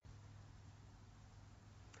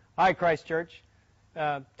Hi, Christ Church.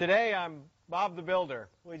 Today I'm Bob the Builder.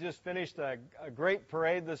 We just finished a great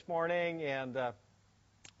parade this morning, and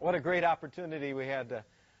what a great opportunity we had to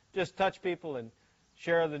just touch people and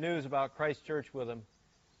share the news about Christ Church with them.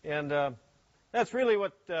 And that's really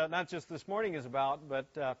what not just this morning is about,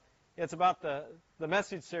 but it's about the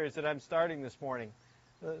message series that I'm starting this morning.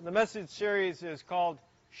 The message series is called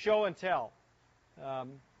Show and Tell.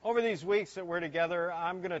 Over these weeks that we're together,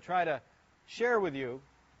 I'm going to try to share with you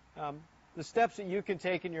the steps that you can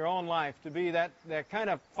take in your own life to be that kind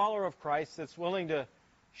of follower of Christ that's willing to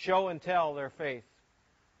show and tell their faith.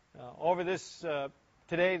 Over this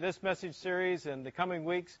today, this message series and the coming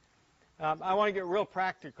weeks, I want to get real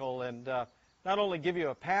practical and not only give you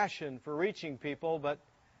a passion for reaching people, but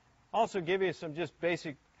also give you some just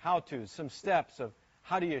basic how-tos, some steps of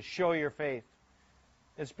how do you show your faith.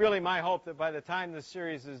 It's really my hope that by the time this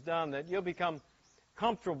series is done, that you'll become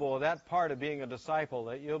comfortable with that part of being a disciple,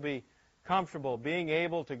 that you'll be comfortable being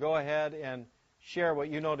able to go ahead and share what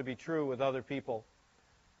you know to be true with other people.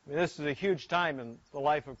 I mean, this is a huge time in the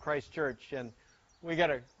life of Christ Church, and we got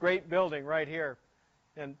a great building right here.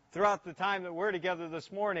 And throughout the time that we're together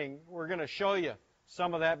this morning, we're going to show you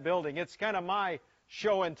some of that building. It's kind of my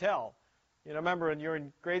show and tell. You know, remember when you were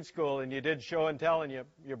in grade school and you did show and tell and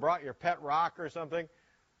you brought your pet rock or something?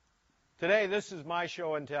 Today, this is my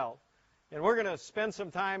show and tell. And we're going to spend some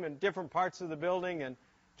time in different parts of the building and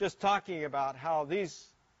just talking about how these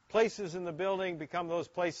places in the building become those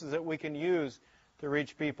places that we can use to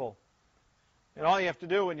reach people. And all you have to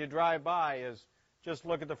do when you drive by is just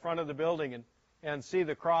look at the front of the building and see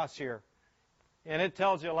the cross here. And it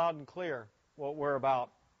tells you loud and clear what we're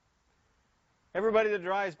about. Everybody that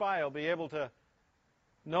drives by will be able to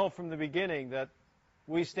know from the beginning that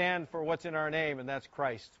we stand for what's in our name, and that's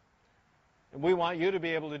Christ. And we want you to be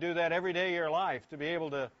able to do that every day of your life, to be able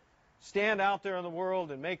to stand out there in the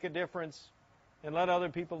world and make a difference and let other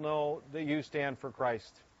people know that you stand for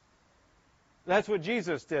Christ. That's what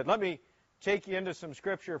Jesus did. Let me take you into some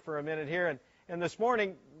scripture for a minute here. And this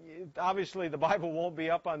morning, obviously the Bible won't be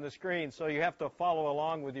up on the screen, so you have to follow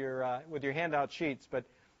along with your handout sheets. But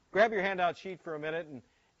grab your handout sheet for a minute and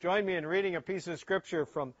join me in reading a piece of scripture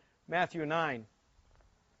from Matthew 9.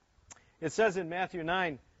 It says in Matthew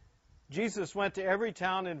 9, Jesus went to every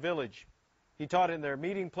town and village. He taught in their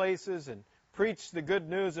meeting places and preached the good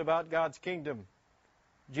news about God's kingdom.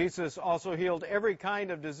 Jesus also healed every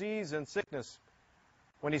kind of disease and sickness.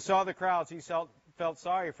 When he saw the crowds, he felt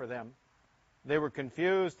sorry for them. They were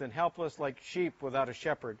confused and helpless like sheep without a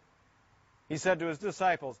shepherd. He said to his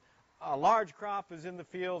disciples, "A large crop is in the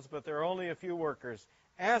fields, but there are only a few workers.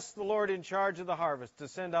 Ask the Lord in charge of the harvest to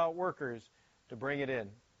send out workers to bring it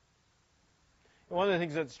in." One of the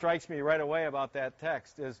things that strikes me right away about that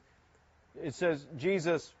text is it says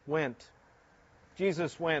Jesus went.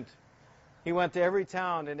 Jesus went. He went to every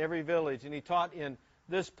town and every village, and he taught in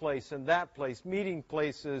this place and that place, meeting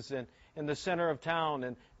places and in the center of town,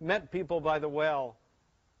 and met people by the well.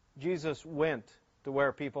 Jesus went to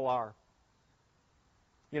where people are.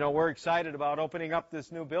 You know, we're excited about opening up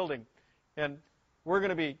this new building, and we're going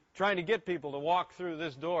to be trying to get people to walk through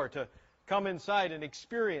this door, to come inside and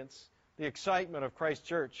experience the excitement of Christ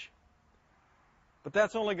Church. But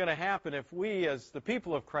that's only going to happen if we, as the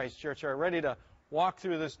people of Christ Church, are ready to walk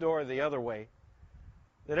through this door the other way.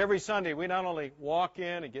 That every Sunday we not only walk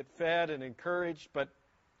in and get fed and encouraged, but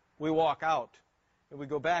we walk out. And we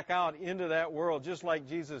go back out into that world just like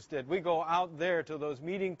Jesus did. We go out there to those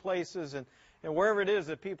meeting places and wherever it is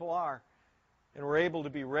that people are. And we're able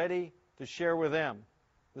to be ready to share with them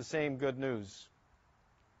the same good news.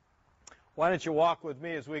 Why don't you walk with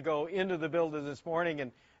me as we go into the building this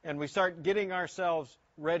morning and we start getting ourselves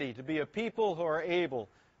ready to be a people who are able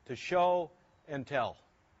to show and tell.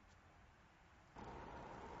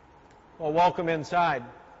 Well, welcome inside.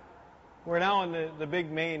 We're now in the big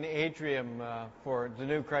main atrium for the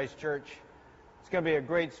new Christ Church. It's going to be a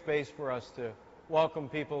great space for us to welcome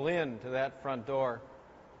people in to that front door.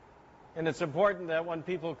 And it's important that when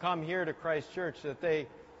people come here to Christ Church that they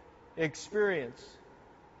experience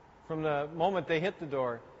from the moment they hit the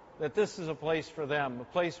door that this is a place for them, a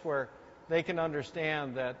place where they can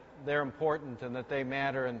understand that they're important and that they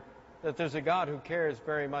matter and that there's a God who cares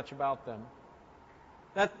very much about them.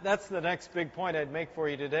 That's the next big point I'd make for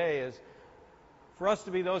you today is for us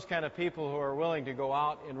to be those kind of people who are willing to go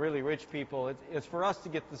out and really reach people. It's for us to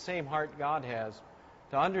get the same heart God has,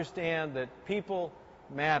 to understand that people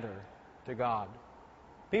matter to God.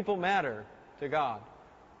 People matter to God.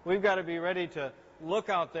 We've got to be ready to look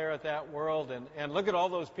out there at that world and look at all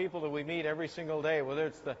those people that we meet every single day, whether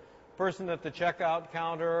it's the person at the checkout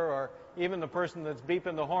counter or even the person that's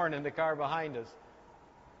beeping the horn in the car behind us.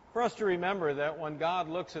 for us to remember that when God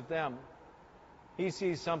looks at them, He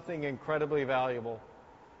sees something incredibly valuable.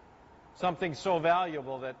 Something so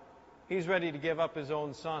valuable that He's ready to give up His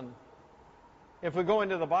own Son. If we go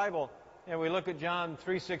into the Bible and we look at John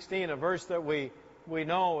 3:16, a verse that we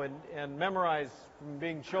know and memorize from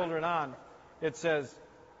being children on, it says,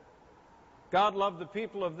 God loved the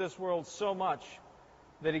people of this world so much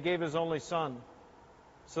that He gave His only Son,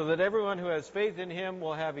 so that everyone who has faith in Him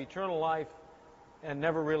will have eternal life and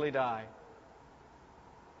never really die.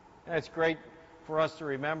 And it's great for us to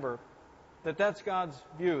remember that that's God's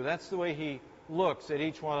view. That's the way He looks at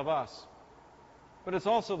each one of us. But it's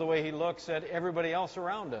also the way He looks at everybody else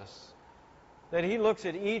around us. That He looks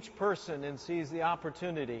at each person and sees the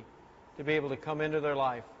opportunity to be able to come into their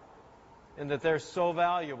life. And that they're so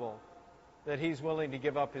valuable that He's willing to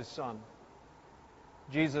give up His Son.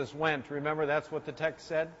 Jesus went. Remember, that's what the text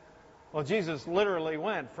said? Well, Jesus literally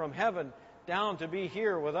went from heaven down to be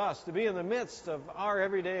here with us, to be in the midst of our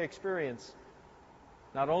everyday experience.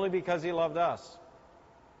 Not only because He loved us,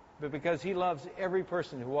 but because He loves every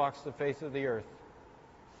person who walks the face of the earth.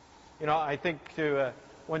 You know, I think to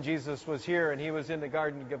when Jesus was here and He was in the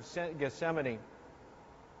Garden of Gethsemane,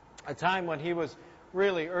 a time when He was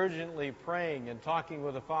really urgently praying and talking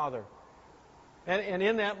with the Father. And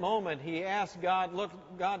in that moment, He asked God, look,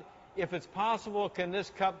 God, if it's possible, can this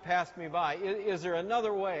cup pass me by? Is there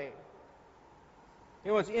another way? You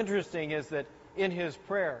know, what's interesting is that in His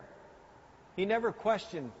prayer, He never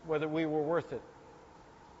questioned whether we were worth it.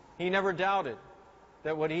 He never doubted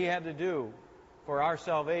that what He had to do for our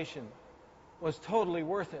salvation was totally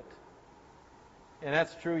worth it. And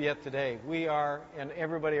that's true yet today. We are, and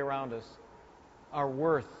everybody around us, are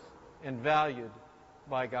worth and valued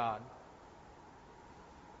by God.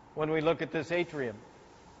 When we look at this atrium,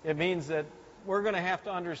 it means that we're going to have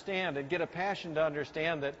to understand and get a passion to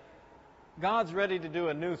understand that God's ready to do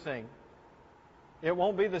a new thing. It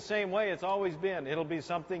won't be the same way it's always been. It'll be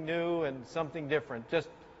something new and something different. Just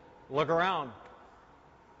look around.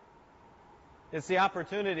 It's the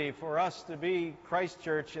opportunity for us to be Christ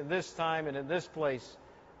Church in this time and in this place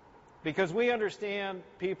because we understand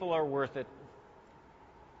people are worth it.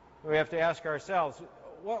 We have to ask ourselves,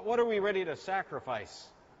 what are we ready to sacrifice?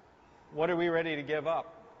 What are we ready to give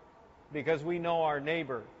up? Because we know our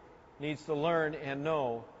neighbor needs to learn and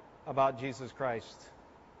know about Jesus Christ.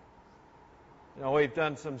 You know, we've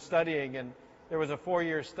done some studying, and there was a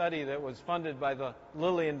 4-year study that was funded by the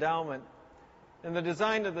Lilly Endowment. And the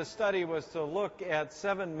design of the study was to look at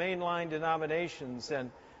 7 mainline denominations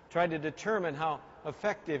and try to determine how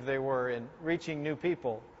effective they were in reaching new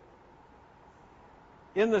people.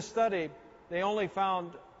 In the study, they only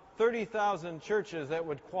found 30,000 churches that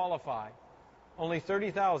would qualify. Only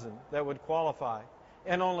 30,000 that would qualify.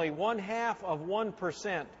 And only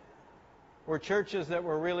 0.5% were churches that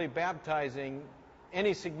were really baptizing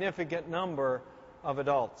any significant number of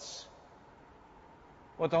adults.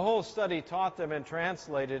 What the whole study taught them and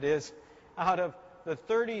translated is, out of the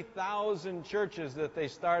 30,000 churches that they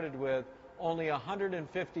started with, only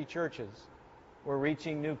 150 churches were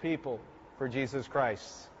reaching new people for Jesus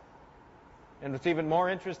Christ. And what's even more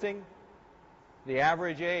interesting, the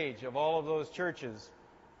average age of all of those churches,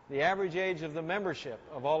 the average age of the membership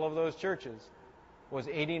of all of those churches was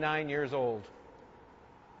 89 years old.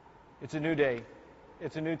 It's a new day.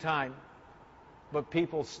 It's a new time. But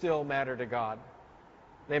people still matter to God.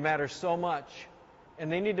 They matter so much,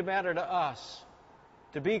 and they need to matter to us.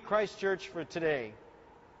 To be Christ Church for today,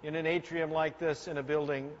 in an atrium like this, in a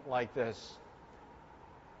building like this.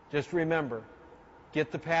 Just remember,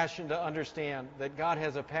 get the passion to understand that God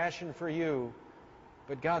has a passion for you,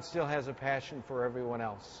 but God still has a passion for everyone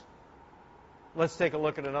else. Let's take a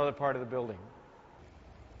look at another part of the building.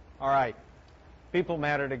 All right. People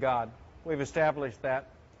matter to God. We've established that.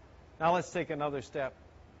 Now let's take another step.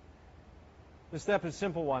 The step is a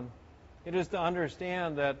simple one. It is to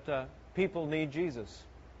understand that people need Jesus.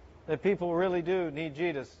 That people really do need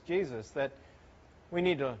Jesus. That we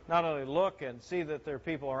need to not only look and see that there are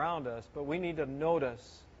people around us, but we need to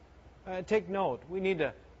notice. Take note. We need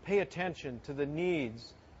to pay attention to the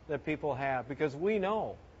needs that people have, because we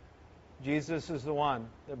know Jesus is the one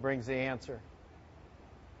that brings the answer.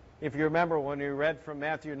 If you remember when we read from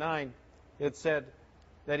Matthew 9, it said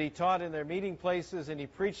that He taught in their meeting places and He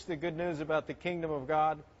preached the good news about the kingdom of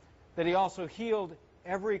God, that He also healed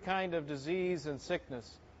every kind of disease and sickness.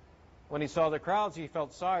 When He saw the crowds, He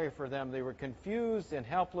felt sorry for them. They were confused and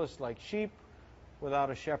helpless like sheep without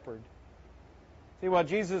a shepherd. See, while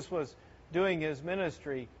Jesus was doing His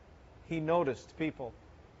ministry, He noticed people.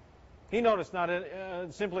 He noticed not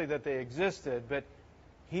simply that they existed, but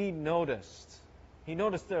He noticed He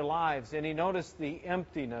noticed their lives, and he noticed the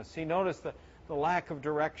emptiness. He noticed the lack of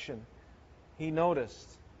direction. He noticed,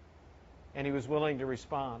 and he was willing to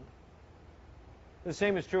respond. The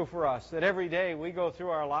same is true for us, that every day we go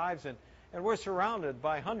through our lives and we're surrounded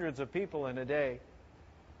by hundreds of people in a day.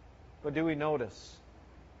 But do we notice?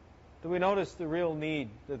 Do we notice the real need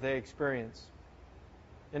that they experience?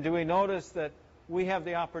 And do we notice that we have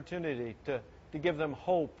the opportunity to give them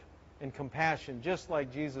hope and compassion, just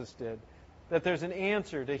like Jesus did? That there's an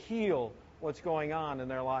answer to heal what's going on in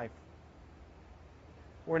their life.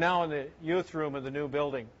 We're now in the youth room of the new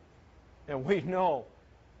building, and we know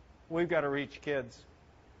we've got to reach kids.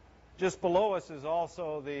 Just below us is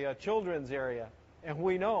also the children's area, and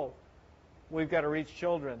we know we've got to reach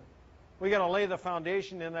children. We've got to lay the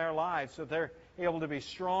foundation in their lives so they're able to be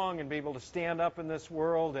strong and be able to stand up in this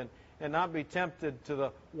world and not be tempted to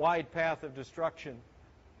the wide path of destruction.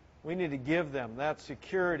 We need to give them that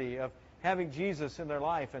security of having Jesus in their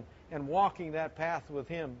life and walking that path with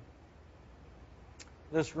Him.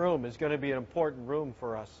 This room is going to be an important room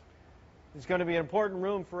for us. It's going to be an important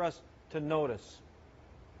room for us to notice.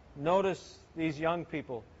 Notice these young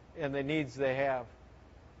people and the needs they have.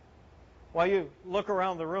 While you look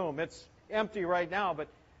around the room, it's empty right now, but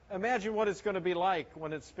imagine what it's going to be like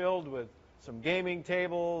when it's filled with some gaming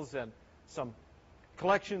tables and some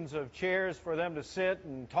collections of chairs for them to sit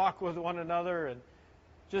and talk with one another and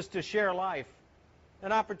just to share life.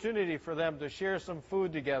 An opportunity for them to share some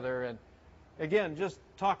food together and, again, just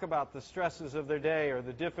talk about the stresses of their day or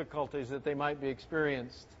the difficulties that they might be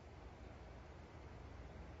experienced.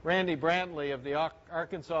 Randy Brantley of the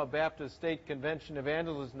Arkansas Baptist State Convention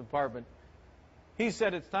Evangelism Department, he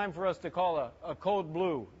said it's time for us to call a code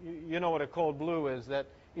blue. You know what a code blue is, that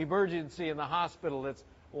emergency in the hospital that's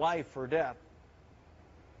life or death.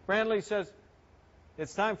 Brantley says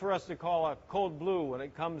it's time for us to call a code blue when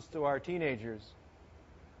it comes to our teenagers.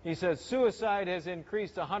 He says suicide has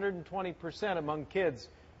increased 120% among kids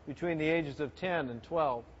between the ages of 10 and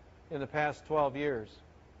 12 in the past 12 years.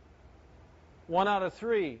 1 out of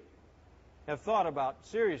 3 have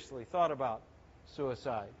seriously thought about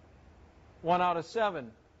suicide. 1 out of 7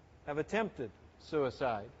 have attempted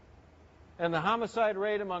suicide. And the homicide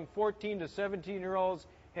rate among 14 to 17-year-olds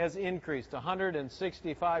has increased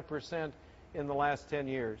 165% in the last 10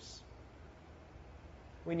 years.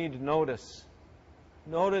 We need to notice.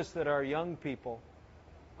 Notice that our young people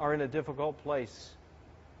are in a difficult place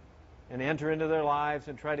and enter into their lives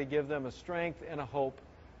and try to give them a strength and a hope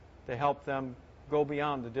to help them go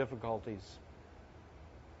beyond the difficulties.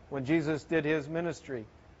 When Jesus did His ministry,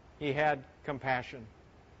 He had compassion.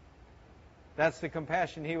 That's the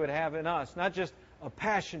compassion He would have in us. Not just a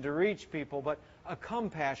passion to reach people, but a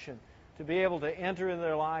compassion to be able to enter in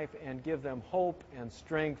their life and give them hope and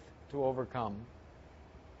strength to overcome.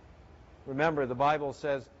 Remember, the Bible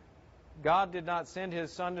says, God did not send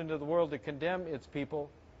His Son into the world to condemn its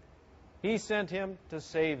people. He sent Him to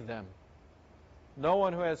save them. No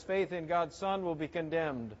one who has faith in God's Son will be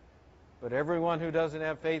condemned, but everyone who doesn't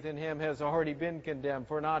have faith in Him has already been condemned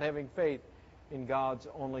for not having faith in God's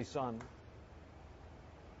only Son.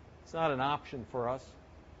 It's not an option for us.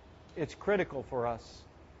 It's critical for us,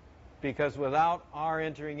 because without our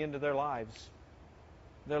entering into their lives,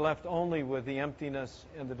 they're left only with the emptiness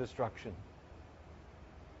and the destruction.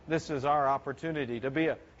 This is our opportunity to be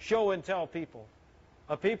a show-and-tell people,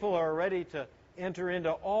 a people who are ready to enter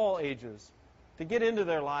into all ages, to get into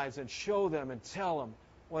their lives and show them and tell them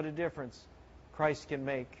what a difference Christ can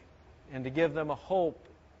make, and to give them a hope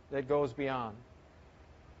that goes beyond.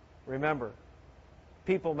 Remember,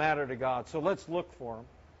 people matter to God, so let's look for them.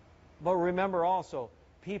 But remember also,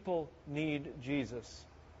 people need Jesus.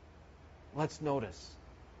 Let's notice.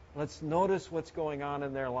 Let's notice what's going on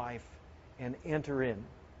in their life and enter in.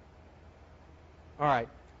 All right,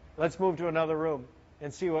 let's move to another room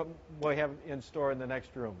and see what we have in store in the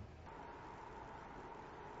next room.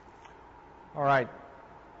 All right,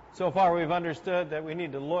 so far we've understood that we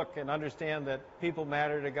need to look and understand that people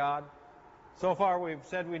matter to God. So far we've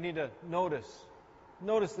said we need to notice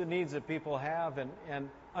the needs that people have and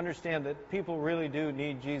understand that people really do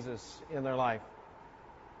need Jesus in their life.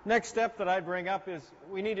 Next step that I'd bring up is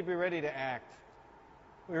we need to be ready to act.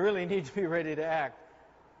 We really need to be ready to act.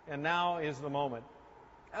 And now is the moment.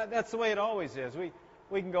 That's the way it always is.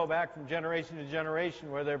 We can go back from generation to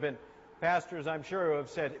generation where there have been pastors, I'm sure, who have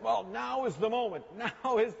said, well, now is the moment.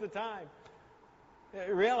 Now is the time.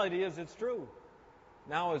 The reality is it's true.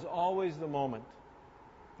 Now is always the moment.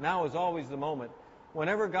 Now is always the moment.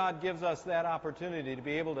 Whenever God gives us that opportunity to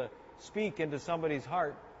be able to speak into somebody's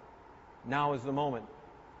heart, now is the moment.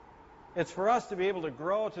 It's for us to be able to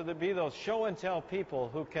grow to be those show-and-tell people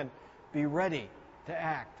who can be ready to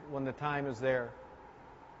act when the time is there.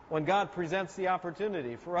 When God presents the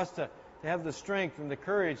opportunity for us to have the strength and the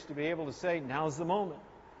courage to be able to say, now's the moment,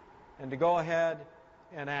 and to go ahead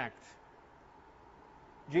and act.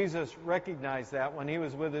 Jesus recognized that when he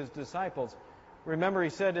was with his disciples. Remember, he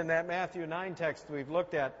said in that Matthew 9 text we've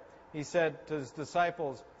looked at, he said to his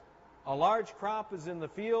disciples, a large crop is in the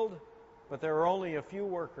field, but there are only a few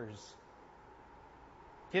workers.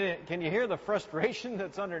 Can you hear the frustration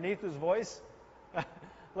that's underneath his voice?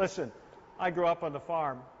 Listen, I grew up on the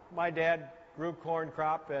farm. My dad grew corn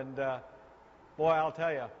crop, and boy, I'll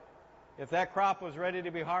tell you, if that crop was ready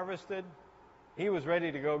to be harvested, he was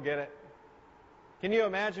ready to go get it. Can you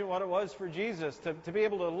imagine what it was for Jesus to be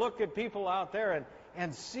able to look at people out there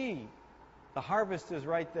and see the harvest is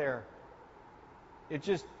right there? It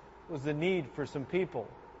just was the need for some people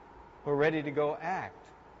who are ready to go act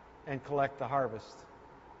and collect the harvest.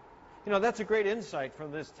 You know, that's a great insight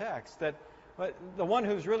from this text, that the one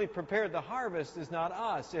who's really prepared the harvest is not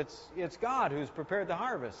us. It's God who's prepared the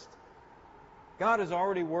harvest. God is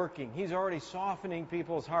already working. He's already softening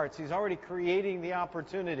people's hearts. He's already creating the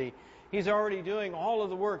opportunity. He's already doing all of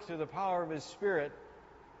the work through the power of His Spirit.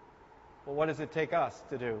 But what does it take us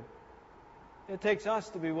to do? It takes us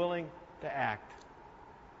to be willing to act,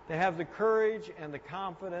 to have the courage and the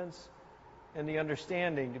confidence and the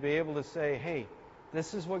understanding to be able to say, hey,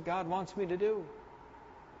 this is what God wants me to do.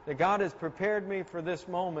 That God has prepared me for this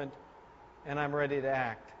moment, and I'm ready to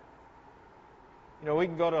act. You know, we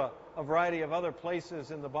can go to a variety of other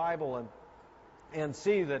places in the Bible and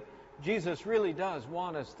see that Jesus really does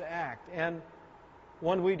want us to act. And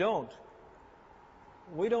when we don't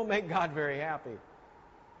make God very happy.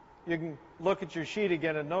 You can look at your sheet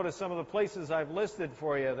again and notice some of the places I've listed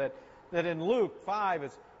for you, that in Luke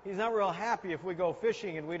 5, He's not real happy if we go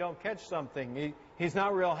fishing and we don't catch something. He's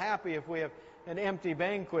not real happy if we have an empty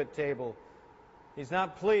banquet table. He's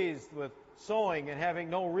not pleased with sowing and having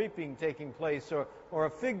no reaping taking place, or a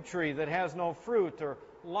fig tree that has no fruit, or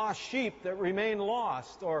lost sheep that remain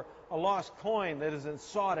lost, or a lost coin that isn't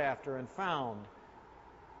sought after and found.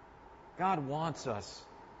 God wants us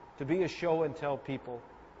to be a show and tell people.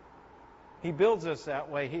 He builds us that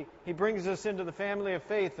way. He brings us into the family of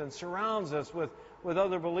faith and surrounds us with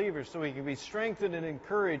other believers so we can be strengthened and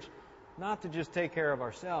encouraged not to just take care of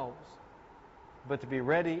ourselves, but to be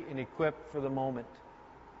ready and equipped for the moment,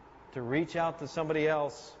 to reach out to somebody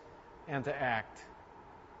else and to act.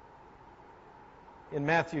 In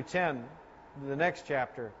Matthew 10, the next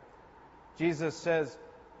chapter, Jesus says,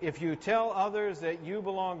 if you tell others that you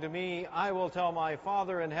belong to me, I will tell my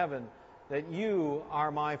Father in heaven that you are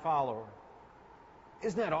my follower.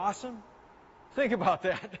 Isn't that awesome? Think about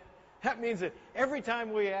that. That means that every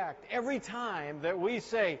time we act, every time that we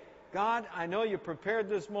say, God, I know you prepared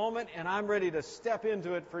this moment, and I'm ready to step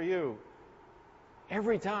into it for you.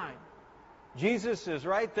 Every time. Jesus is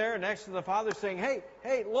right there next to the Father saying,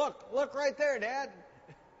 hey, look right there, Dad.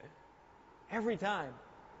 Every time.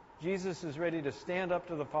 Jesus is ready to stand up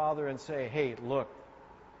to the Father and say, hey, look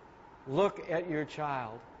at your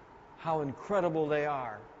child, how incredible they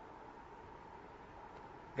are.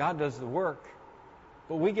 God does the work,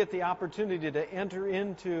 but we get the opportunity to enter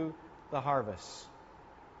into the harvest.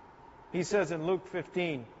 He says in Luke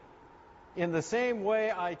 15, in the same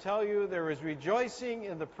way I tell you, there is rejoicing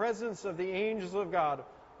in the presence of the angels of God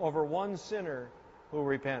over one sinner who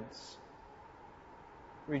repents.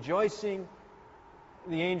 Rejoicing,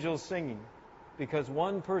 the angels singing, because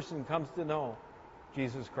one person comes to know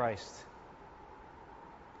Jesus Christ.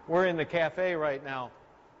 We're in the cafe right now,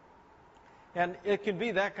 and it can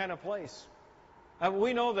be that kind of place.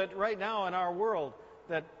 We know that right now in our world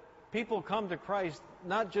that people come to Christ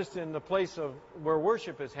not just in the place of where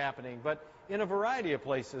worship is happening, but in a variety of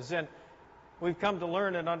places. And we've come to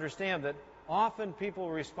learn and understand that often people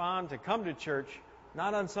respond to come to church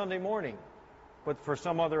not on Sunday morning, but for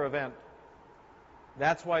some other event.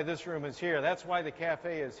 That's why this room is here. That's why the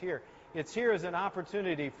cafe is here. It's here as an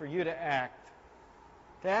opportunity for you to act.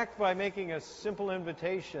 To act by making a simple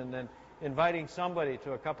invitation and inviting somebody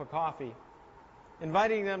to a cup of coffee.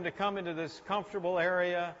 Inviting them to come into this comfortable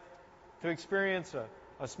area to experience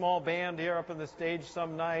a small band here up on the stage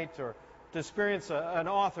some night, or to experience an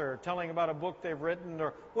author telling about a book they've written,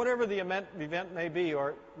 or whatever the event may be.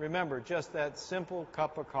 Or remember, just that simple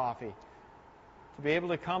cup of coffee. To be able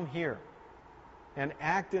to come here and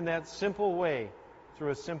act in that simple way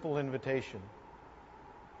through a simple invitation.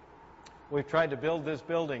 We've tried to build this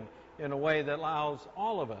building in a way that allows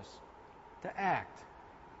all of us to act.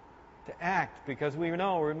 To act because we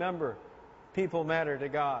know, remember, people matter to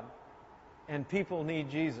God. And people need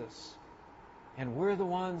Jesus. And we're the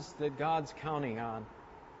ones that God's counting on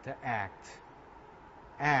to act.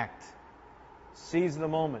 Act. Seize the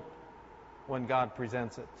moment when God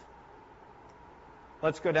presents it.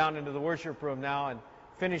 Let's go down into the worship room now and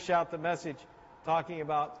finish out the message talking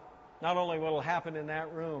about not only what will happen in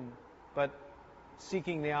that room, but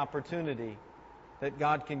seeking the opportunity that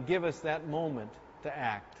God can give us that moment to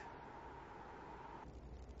act.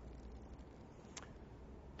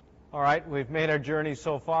 All right, we've made our journey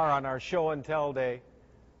so far on our show and tell day.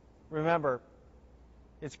 Remember,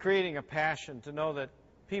 it's creating a passion to know that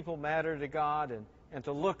people matter to God and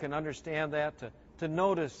to look and understand that, to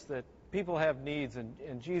notice that people have needs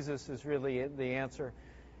and Jesus is really the answer,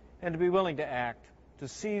 and to be willing to act, to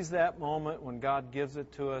seize that moment when God gives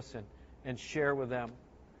it to us and share with them.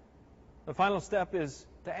 The final step is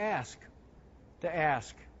to ask. To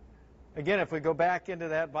ask. Again, if we go back into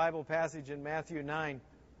that Bible passage in Matthew 9,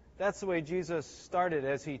 that's the way Jesus started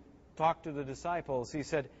as he talked to the disciples. He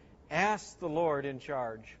said, ask the Lord in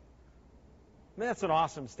charge. I mean, that's an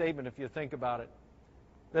awesome statement if you think about it.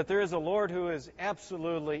 That there is a Lord who is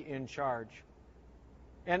absolutely in charge.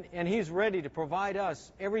 And He's ready to provide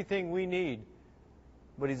us everything we need.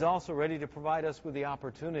 But He's also ready to provide us with the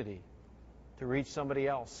opportunity to reach somebody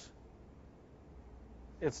else.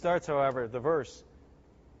 It starts, however, the verse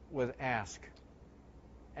with ask.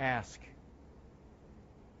 Ask.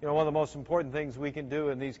 You know, one of the most important things we can do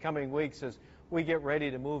in these coming weeks as we get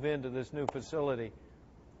ready to move into this new facility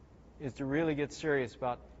is to really get serious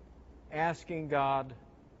about asking God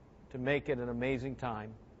to make it an amazing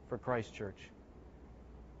time for Christ Church.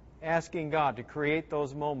 Asking God to create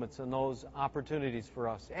those moments and those opportunities for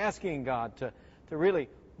us. Asking God to really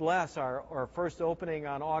bless our first opening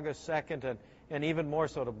on August 2nd and even more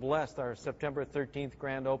so to bless our September 13th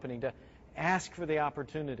grand opening. To ask for the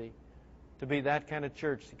opportunity to be that kind of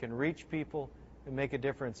church that can reach people and make a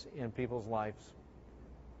difference in people's lives.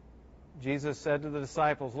 Jesus said to the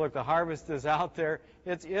disciples, look, the harvest is out there.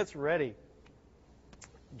 It's ready.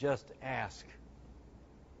 Just ask.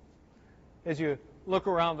 As you look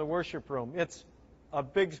around the worship room, it's a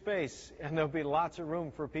big space, and there'll be lots of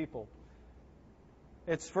room for people.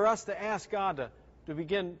 It's for us to ask God to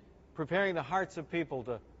begin preparing the hearts of people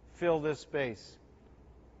to fill this space.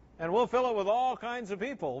 And we'll fill it with all kinds of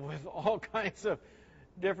people, with all kinds of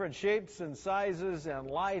different shapes and sizes and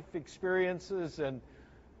life experiences, and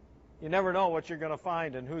you never know what you're going to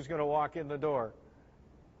find and who's going to walk in the door.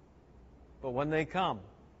 But when they come,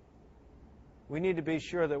 we need to be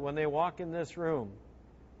sure that when they walk in this room,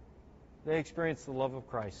 they experience the love of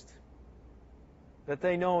Christ. That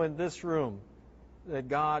they know in this room that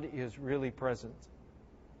God is really present.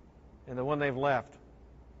 And that when they've left,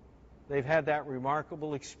 they've had that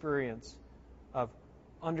remarkable experience of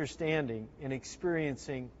understanding and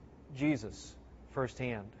experiencing Jesus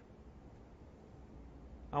firsthand.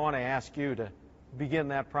 I want to ask you to begin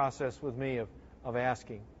that process with me of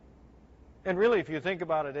asking. And really, if you think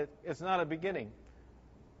about it, it's not a beginning.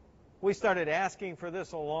 We started asking for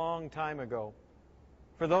this a long time ago.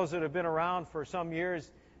 For those that have been around for some years,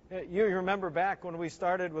 you remember back when we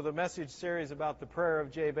started with a message series about the prayer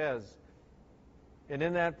of Jabez. And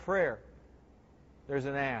in that prayer, there's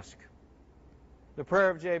an ask. The prayer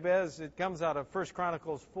of Jabez, it comes out of 1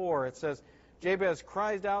 Chronicles 4. It says, Jabez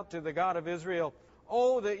cried out to the God of Israel,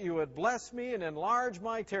 "Oh, that you would bless me and enlarge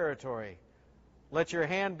my territory. Let your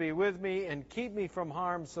hand be with me and keep me from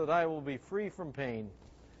harm so that I will be free from pain."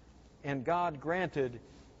 And God granted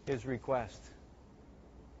his request.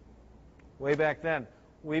 Way back then,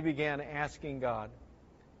 we began asking God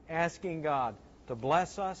to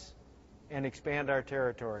bless us and expand our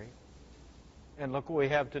territory. And look what we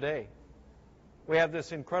have today. We have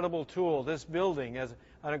this incredible tool, this building, as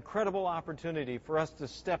an incredible opportunity for us to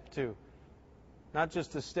step to. Not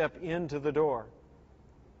just to step into the door,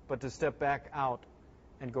 but to step back out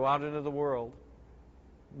and go out into the world.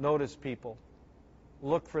 Notice people.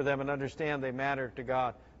 Look for them and understand they matter to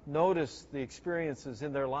God. Notice the experiences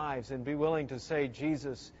in their lives and be willing to say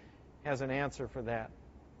Jesus has an answer for that.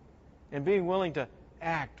 And being willing to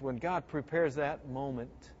act when God prepares that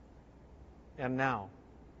moment. And now,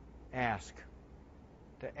 ask.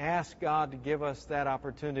 To ask God to give us that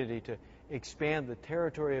opportunity to expand the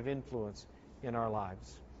territory of influence in our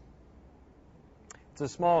lives. It's a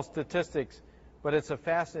small statistics, but it's a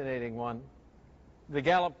fascinating one. The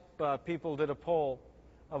Gallup people did a poll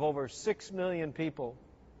of over 6 million people.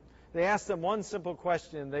 They asked them one simple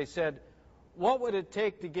question. They said, what would it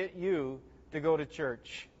take to get you to go to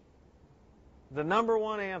church? The number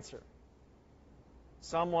one answer,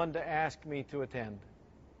 someone to ask me to attend.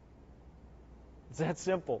 It's that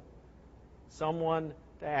simple. Someone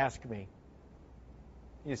to ask me.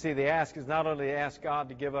 You see, the ask is not only to ask God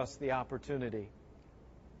to give us the opportunity,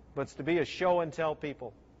 but it's to be a show and tell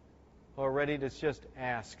people who are ready to just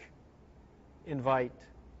ask, invite,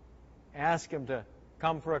 ask them to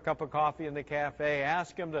come for a cup of coffee in the cafe,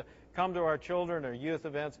 ask them to come to our children or youth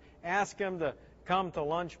events, ask them to come to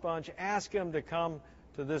lunch bunch, ask them to come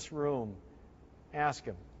to this room. Ask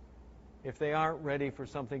them if they aren't ready for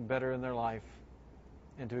something better in their life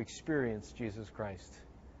and to experience Jesus Christ.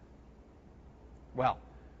 Well,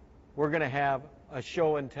 we're going to have a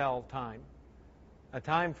show and tell time, a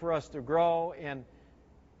time for us to grow and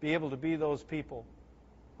be able to be those people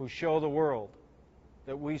who show the world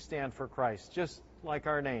that we stand for Christ, just like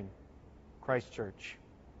our name, Christ Church.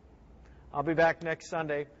 I'll be back next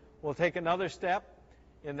Sunday. We'll take another step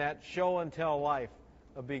in that show and tell life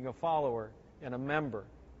of being a follower and a member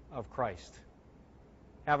of Christ.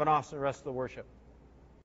 Have an awesome rest of the worship.